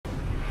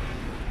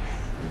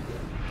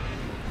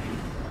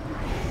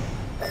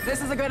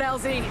This is a good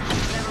LZ.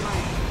 Never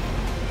mind.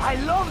 I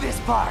love this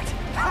part!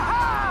 Ha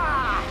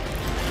ha!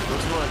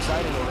 Looks more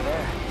exciting over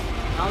there.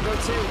 I'll go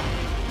too.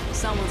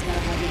 Someone's gotta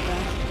have your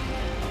back.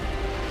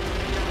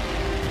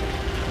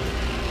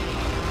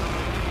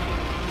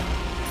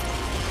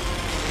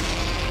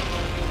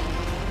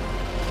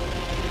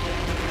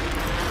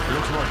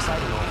 Looks more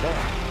exciting over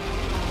there.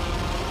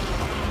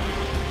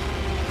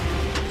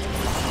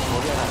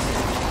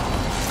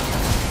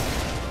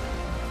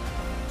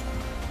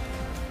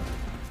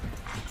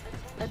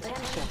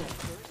 Attention.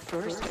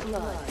 First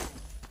blood.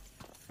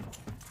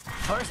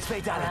 First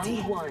fatality.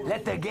 Round 1.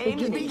 Let the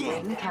games Beginning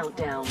begin. ring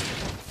countdown.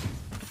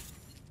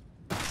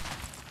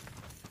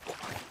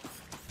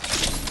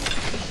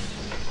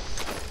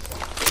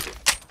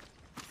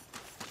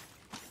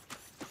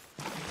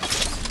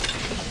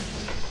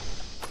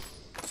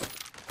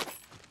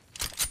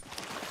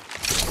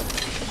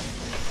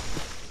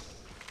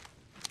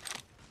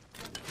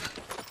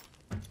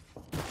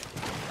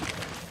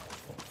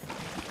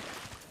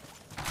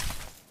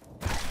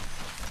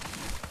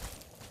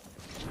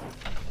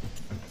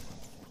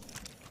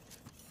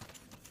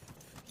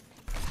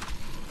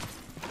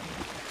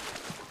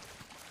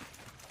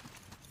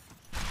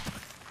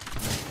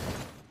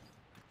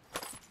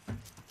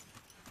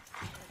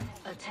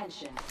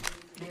 Attention,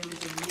 there is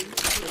a new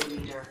kill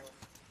leader.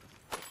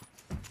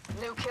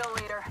 New kill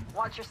leader.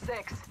 Watch your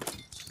 6.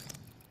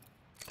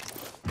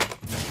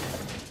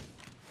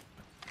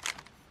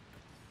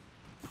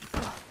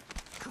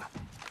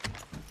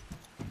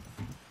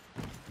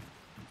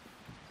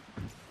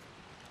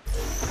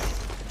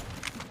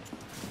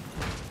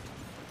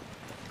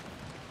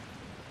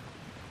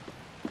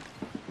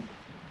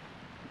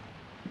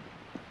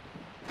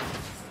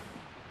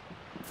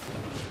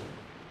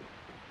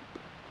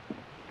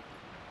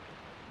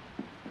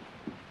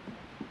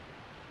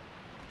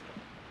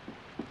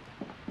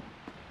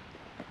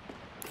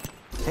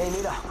 Hey,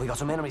 Nita, we got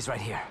some enemies right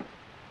here.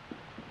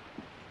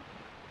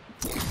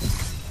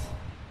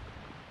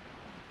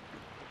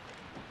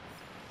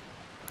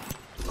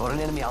 Got an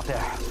enemy out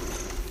there.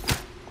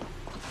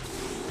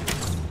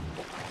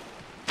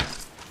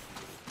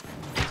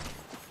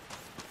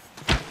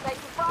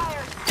 Taking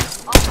fire.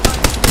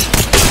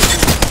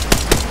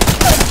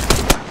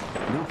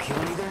 New kill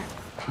leader?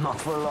 Not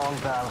for long,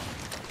 pal.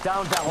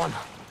 Down that one.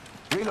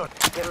 Reload.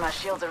 Give my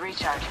shields a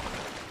recharge.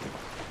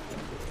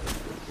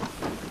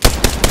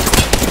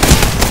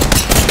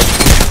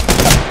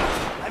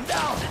 I'm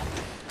down!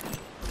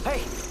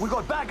 Hey, we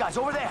got bad guys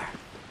over there!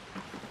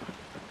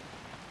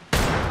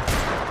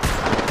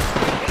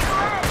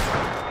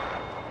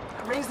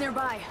 Rings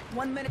nearby.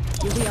 1 minute.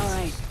 You'll be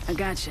alright. I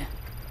gotcha.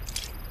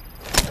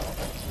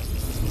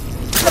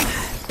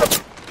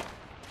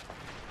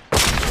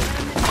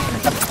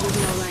 You'll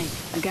be alright.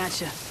 I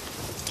gotcha.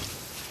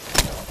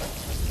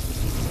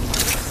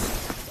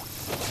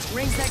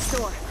 Rings next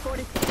door.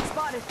 40.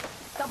 Spotted.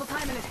 Double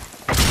timing it.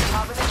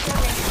 Top of the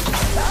chimney.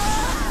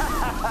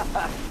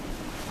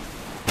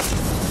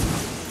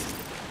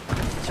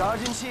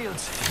 Charging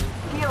shields.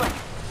 Healing.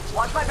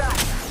 Watch my back.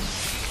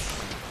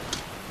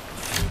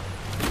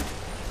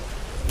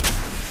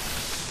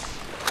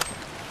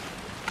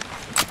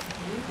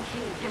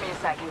 Give me a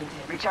second.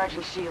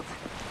 Recharging shields.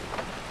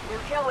 New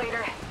kill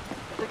leader.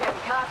 If they're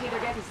getting cocky, they're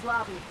getting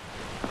sloppy.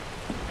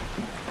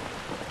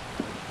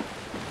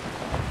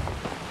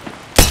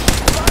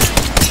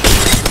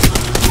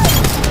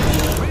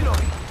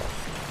 Reloading.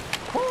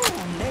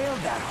 Woo,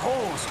 nailed that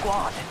whole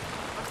squad.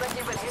 Looks like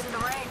you've been hitting the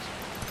range.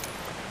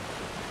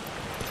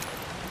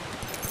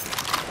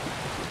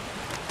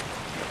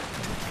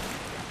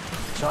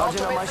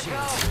 Charging on my Ultimates to go.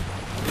 shields.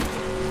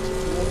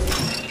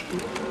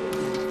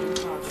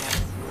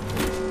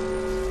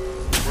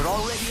 We're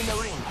already in the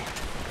ring.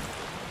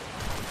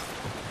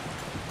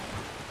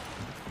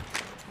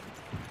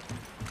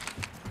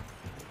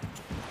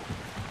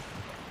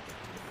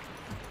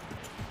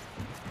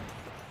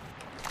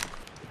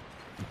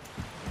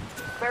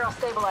 Barrel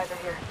stabilizer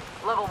here.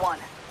 Level 1.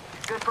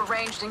 Good for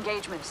ranged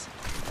engagements.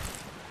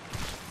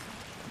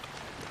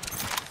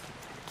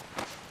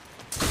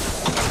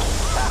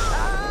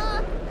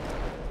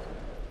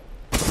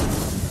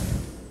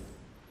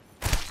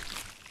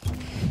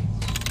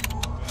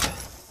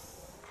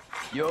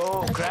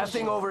 Yo,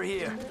 crafting over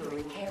here.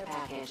 Delivering care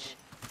package.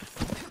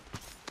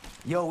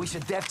 Yo, we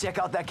should def check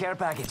out that care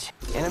package.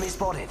 Enemy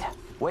spotted.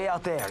 Way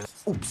out there.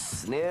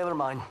 Oops, never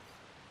mind.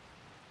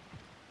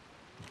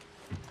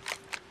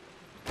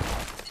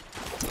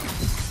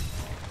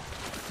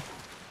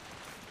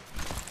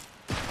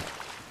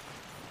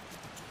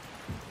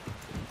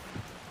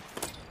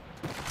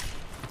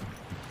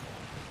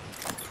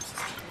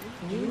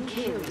 New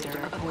kill leader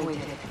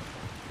appointed.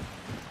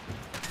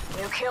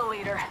 New kill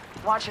leader.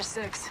 Watch your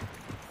 6.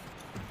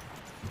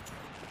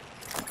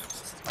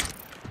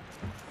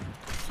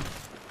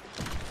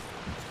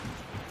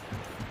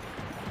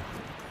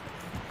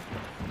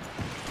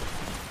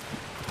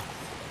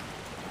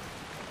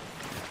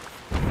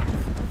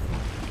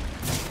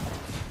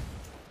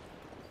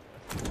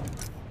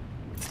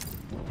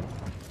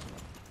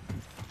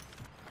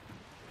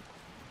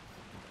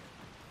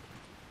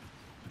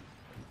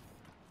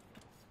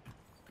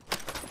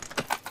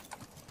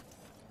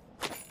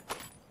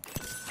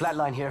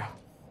 Flatline here.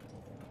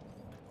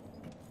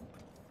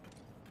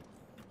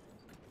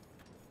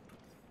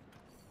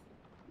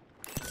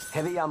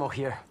 Heavy ammo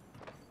here.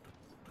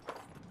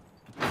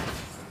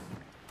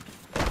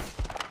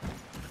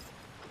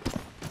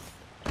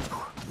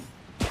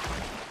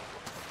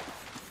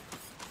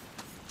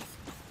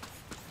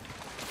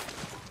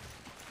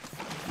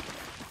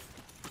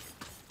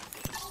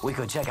 We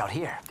could check out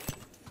here.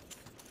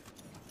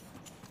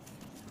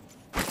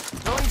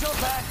 Throwing jump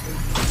pad!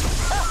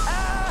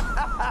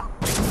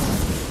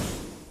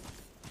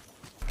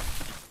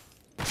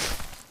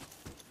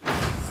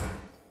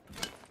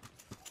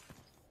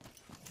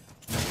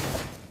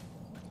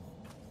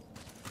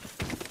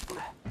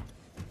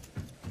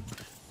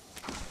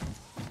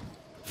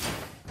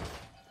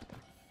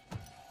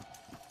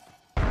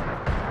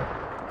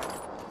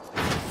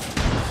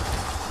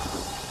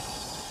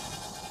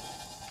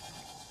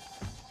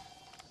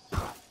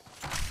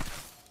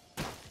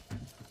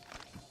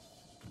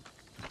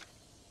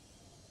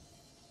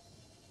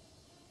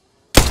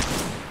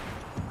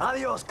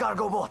 Adios,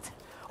 cargo bot.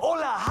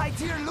 Hola,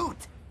 high-tier loot.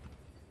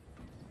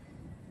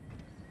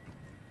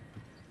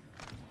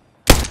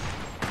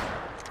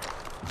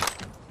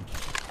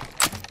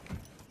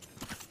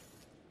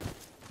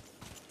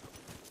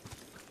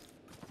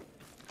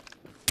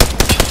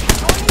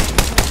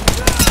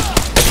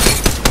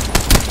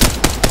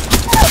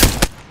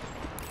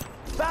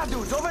 Bad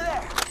dudes over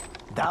there.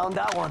 Down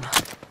that one.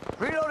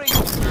 Reloading.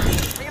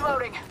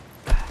 Reloading.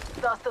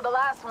 Dust to the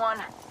last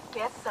one.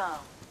 Get some.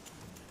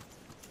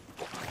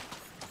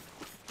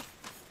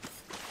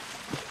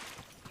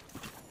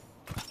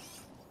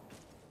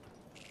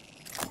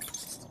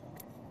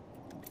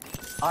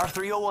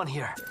 R301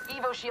 here.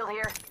 Evo shield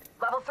here.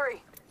 Level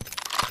 3.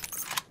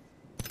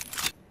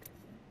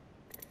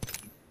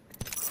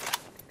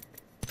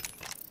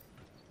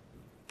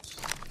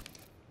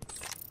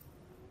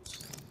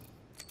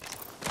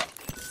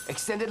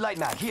 Extended light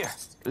mag here.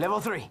 Level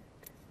 3.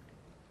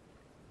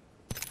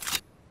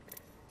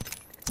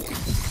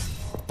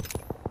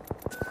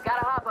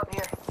 Gotta hop up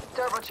here.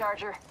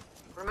 Turbocharger.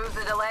 Removes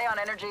the delay on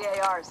energy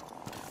ARs.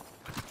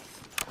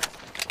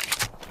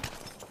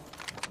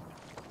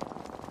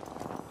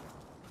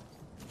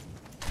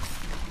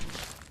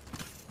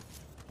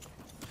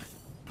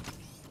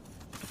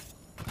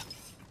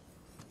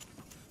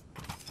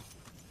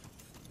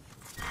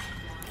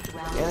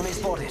 Enemy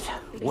spotted.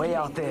 Way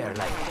out there,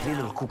 like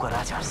little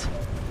cucarachas.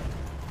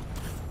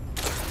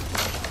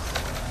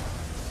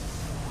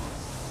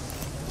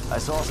 I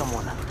saw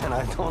someone, and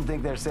I don't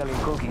think they're selling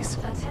cookies.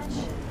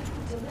 Attention.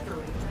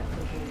 Delivering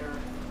replicator.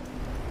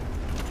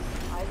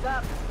 Eyes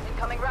up.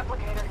 Incoming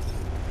replicator.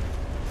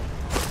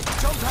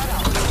 Jump that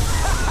out!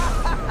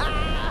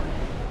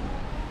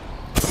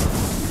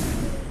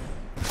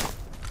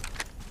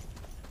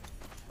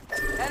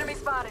 Enemy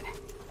spotted.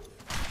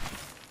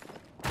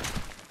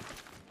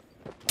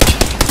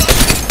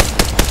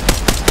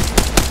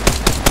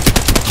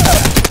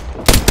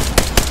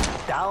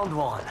 Downed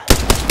one.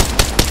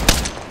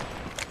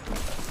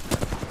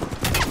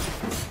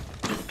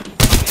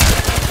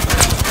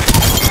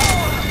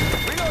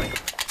 Reloading.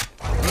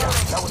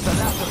 That was the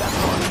last of that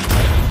one.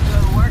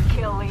 Good work,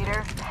 kill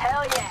leader.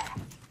 Hell yeah.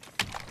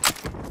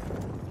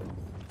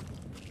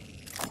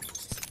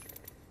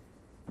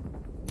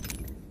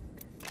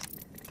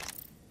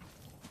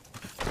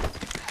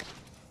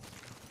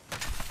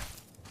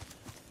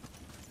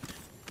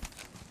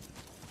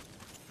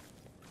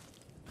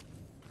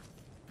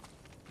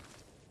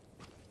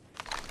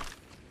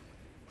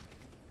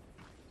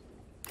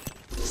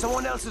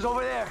 Someone else is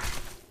over there.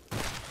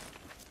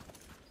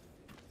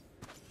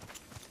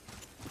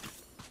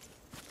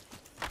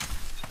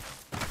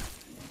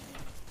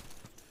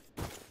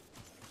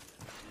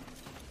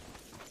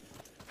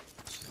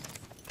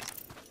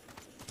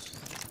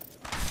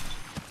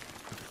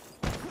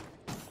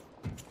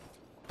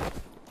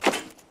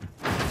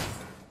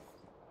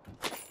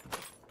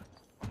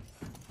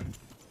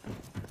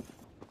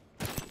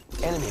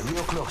 Enemy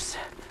real close.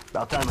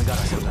 About time we got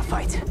ourselves a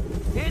fight.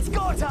 It's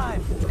go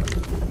time!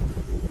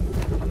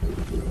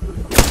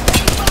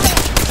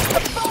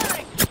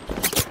 Firing!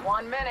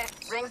 1 minute.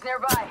 Rings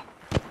nearby.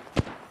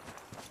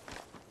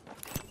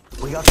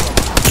 We got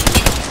trouble.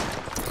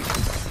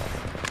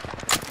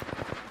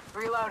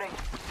 Reloading.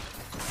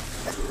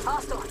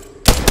 Hostile.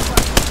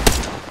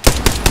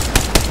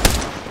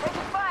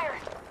 Taking fire.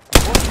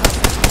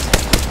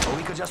 Or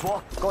we could just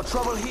walk. Got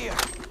trouble here.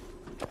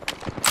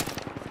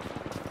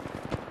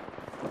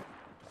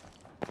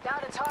 Down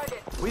to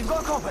target. We've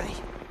got company.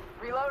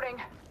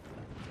 Reloading.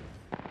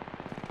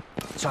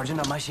 Charging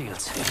up my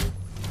shields.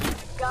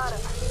 Got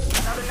him.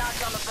 Another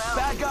notch on the belt.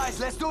 Bad guys,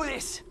 let's do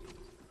this!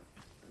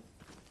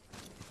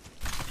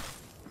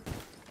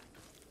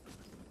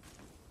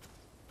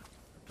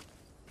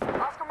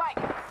 Oscar Mike,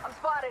 I'm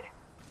spotted.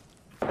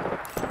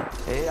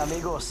 Hey,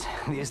 amigos.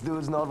 This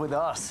dude's not with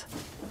us.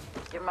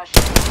 Give him my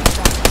shit.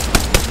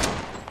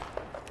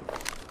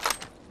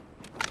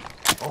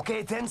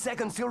 Okay, 10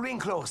 seconds till ring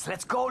close.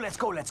 Let's go, let's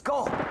go, let's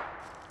go!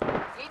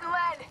 Eating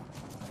lead.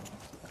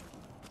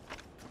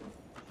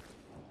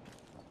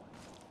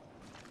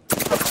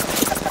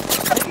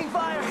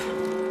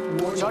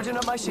 Charging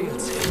up my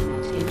shields.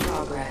 In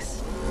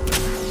progress.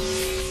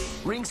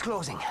 Ring's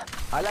closing.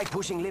 I like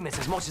pushing limits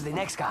as much as the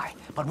next guy,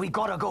 but we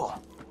gotta go.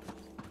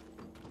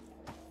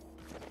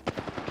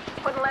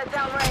 Putting lead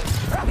down range.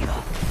 Rápido!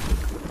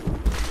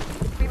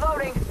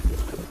 Reloading.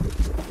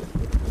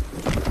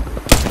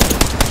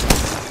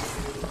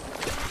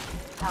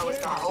 That was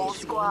the whole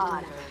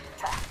squad.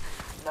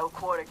 No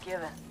quarter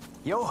given.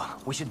 Yo,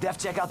 we should def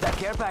check out that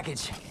care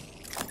package.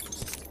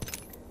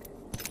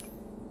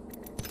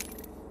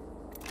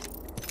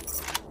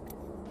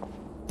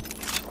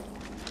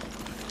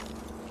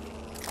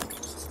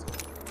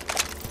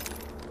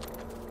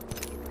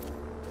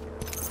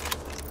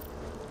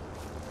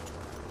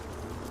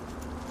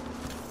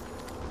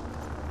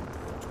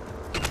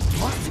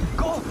 Must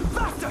go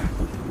faster!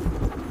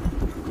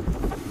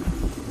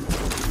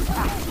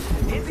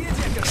 Hit the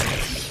ejector.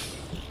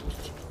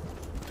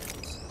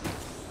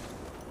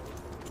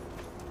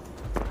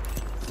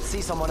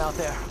 See someone out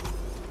there.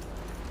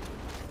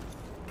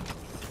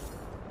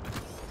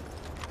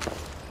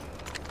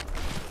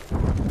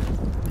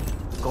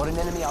 Got an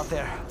enemy out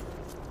there.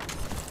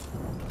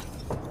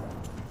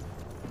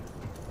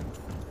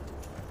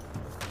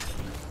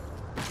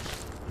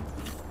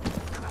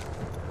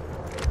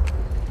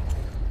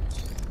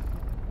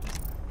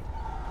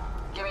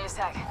 Give me a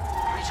sec.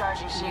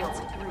 Recharging shields.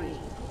 3.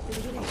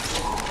 Beginning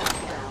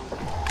countdown.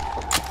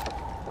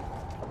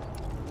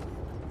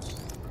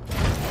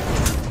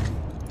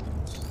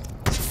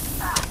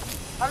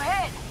 I'm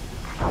hit!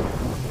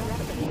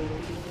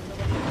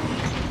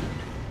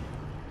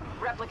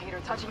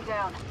 Replicator touching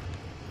down.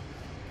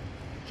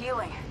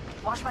 Healing.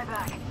 Watch my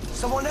back.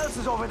 Someone else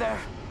is over there.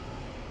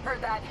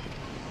 Heard that.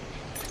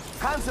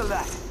 Cancel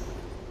that.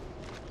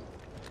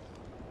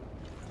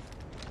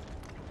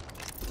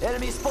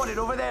 Enemy spotted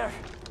over there.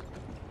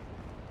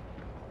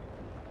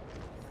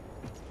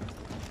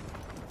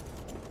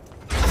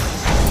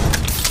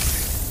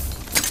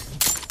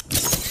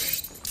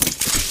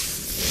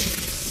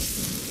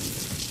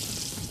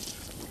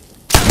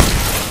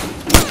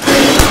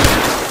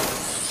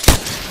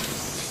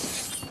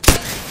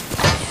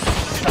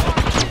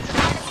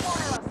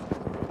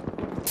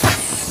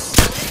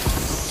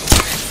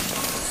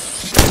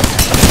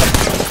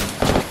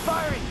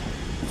 Firing!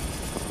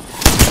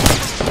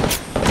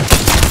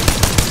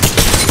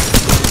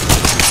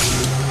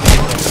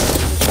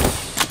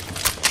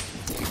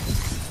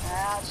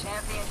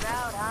 Champions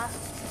out, huh?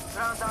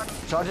 Drones on.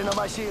 Charging on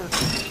my shield.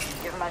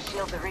 Giving my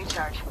shields a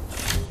recharge.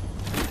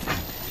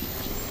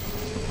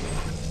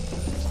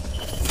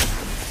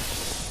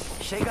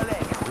 Shake a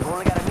leg. We've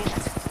only got a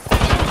minute.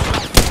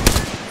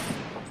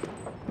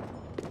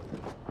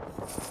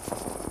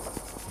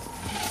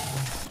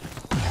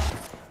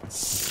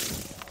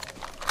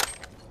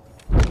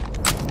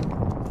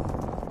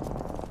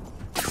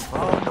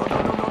 Oh,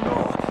 no.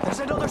 There's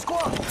another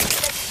squad.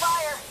 Next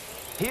fire!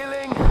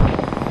 Healing.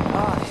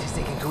 Ah, this is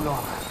taking too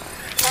long.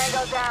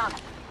 Tango down.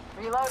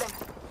 Reloading.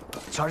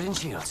 Charging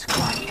shields.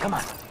 Come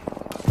on.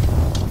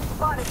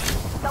 Spotted.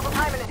 Double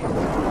timing it.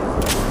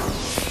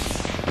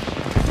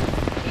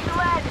 Eating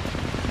lead.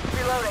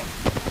 Reloading.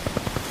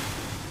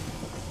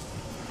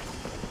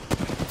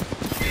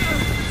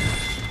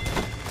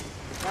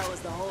 That was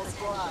the whole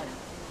squad.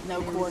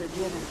 No quarter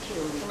given.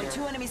 Only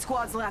 2 enemy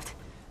squads left.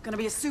 Gonna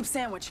be a soup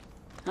sandwich.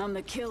 I'm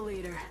the kill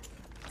leader.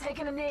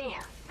 Taking a knee.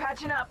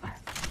 Patching up.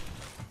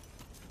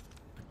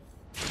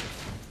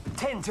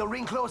 10 till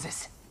ring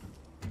closes.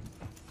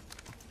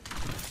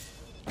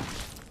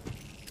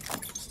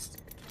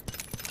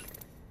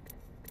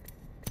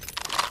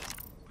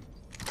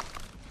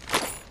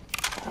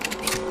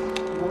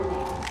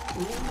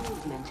 New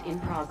movement in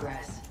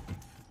progress.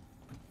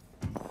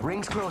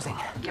 Ring's closing.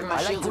 Give my I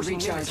like shield a pushing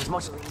recharge. limits as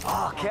much.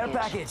 Ah, care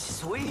package.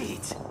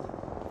 Sweet.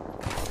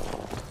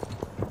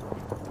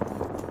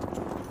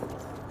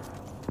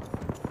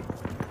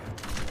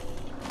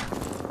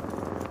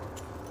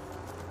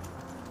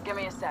 Give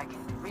me a sec.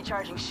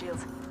 Recharging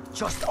shields.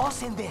 Just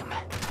us and them.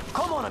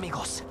 Come on,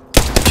 amigos.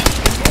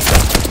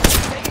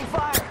 Taking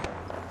fire.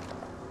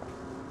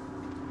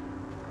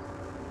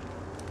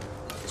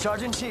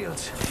 Charging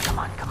shields. Come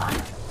on.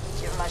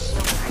 Give my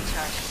shields a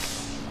recharge.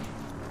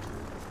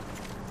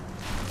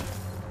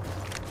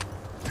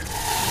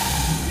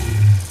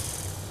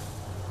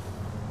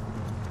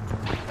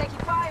 Taking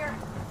fire.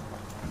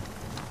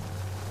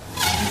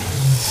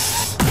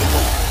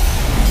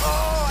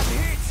 Oh, I'm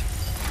hit.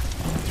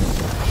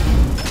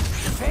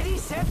 Ready,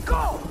 set,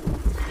 go.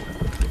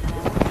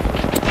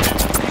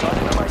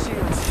 Charging on my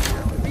shields.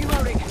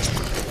 Reloading.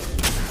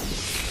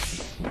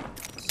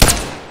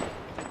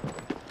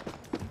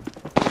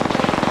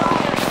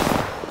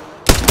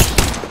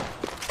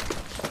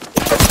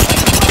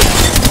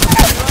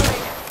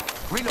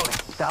 Reloading.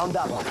 Down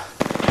that one.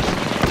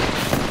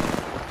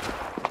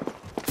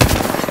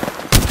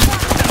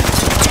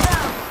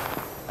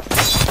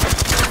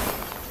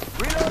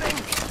 Reloading.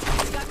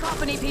 Got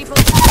company, people.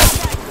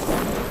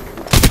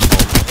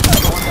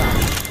 Going down.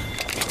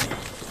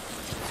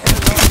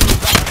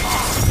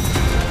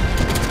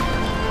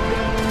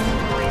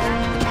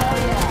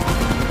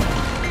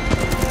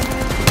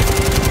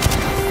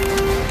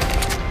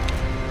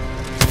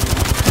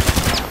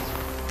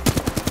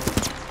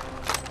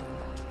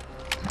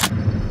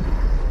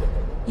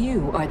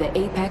 the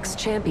Apex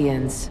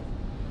Champions.